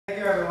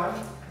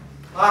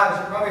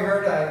probably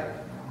heard, I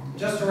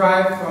just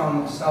arrived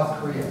from South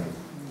Korea,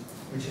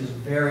 which is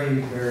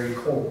very, very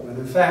cold. And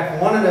in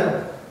fact, one of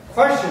the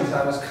questions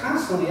I was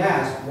constantly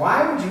asked,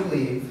 why would you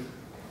leave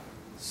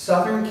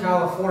Southern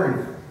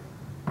California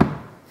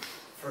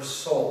for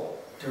Seoul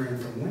during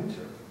the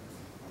winter?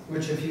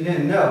 Which, if you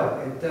didn't know,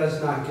 it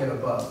does not get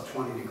above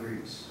 20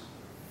 degrees.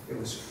 It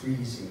was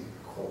freezing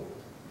cold.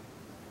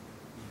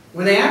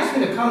 When they asked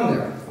me to come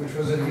there, which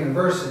was at a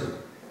university,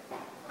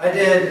 I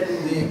did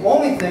the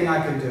only thing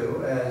I could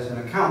do as an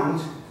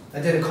accountant. I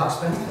did a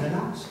cost-benefit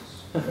analysis.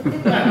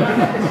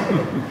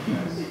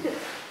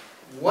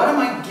 What am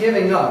I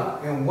giving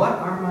up, and what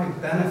are my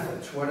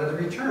benefits? What are the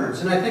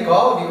returns? And I think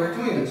all of you are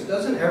doing this.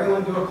 Doesn't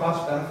everyone do a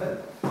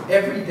cost-benefit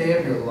every day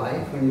of your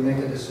life when you make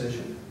a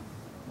decision?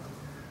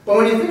 But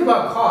when you think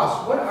about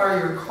costs, what are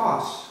your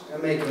costs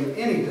in making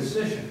any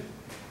decision?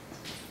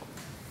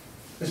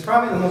 It's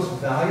probably the most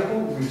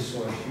valuable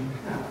resource you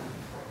have.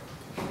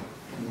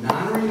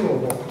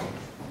 Non-renewable.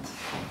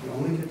 You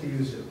only get to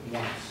use it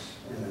once,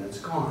 and then it's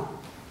gone.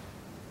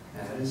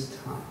 And it is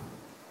time.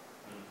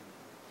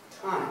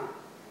 Time.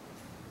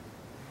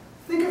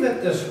 Think of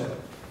it this way.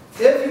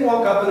 If you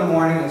woke up in the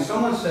morning and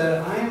someone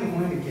said, I am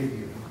going to give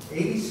you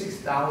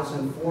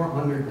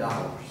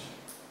 $86,400,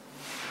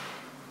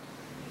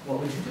 what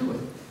would you do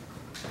with it?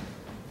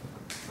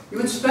 You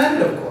would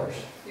spend it, of course.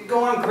 You'd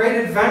go on great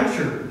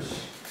adventures.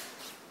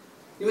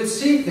 You would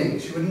see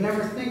things you would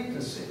never think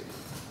to see.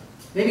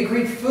 Maybe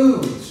great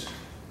foods.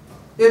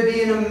 It would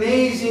be an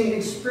amazing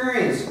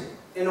experience.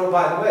 And oh,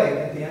 by the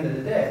way, at the end of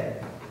the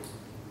day,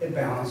 it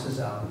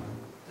balances out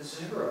to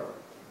zero.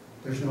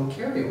 There's no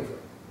carryover.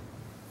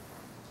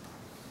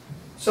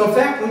 So in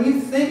fact, when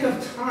you think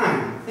of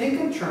time, think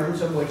in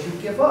terms of what you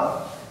give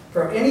up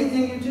for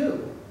anything you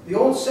do. The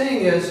old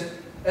saying is,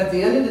 at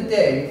the end of the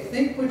day,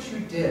 think what you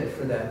did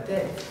for that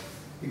day,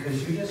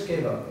 because you just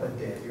gave up a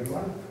day of your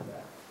life for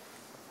that.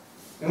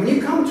 And when you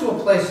come to a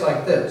place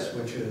like this,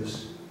 which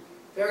is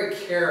very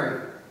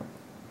caring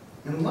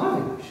and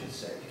loving, I should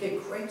say, you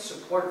get great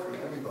support from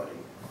everybody,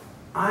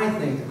 I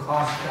think the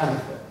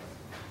cost-benefit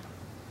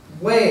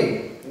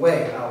way,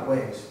 way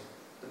outweighs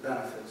the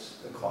benefits,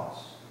 the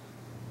costs.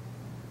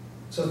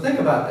 So think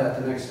about that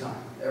the next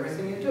time.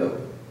 Everything you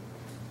do,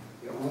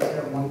 you only get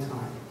it one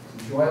time.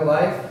 Enjoy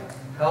life,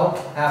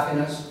 health,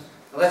 happiness.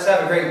 Now let's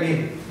have a great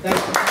meeting. Thank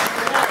you.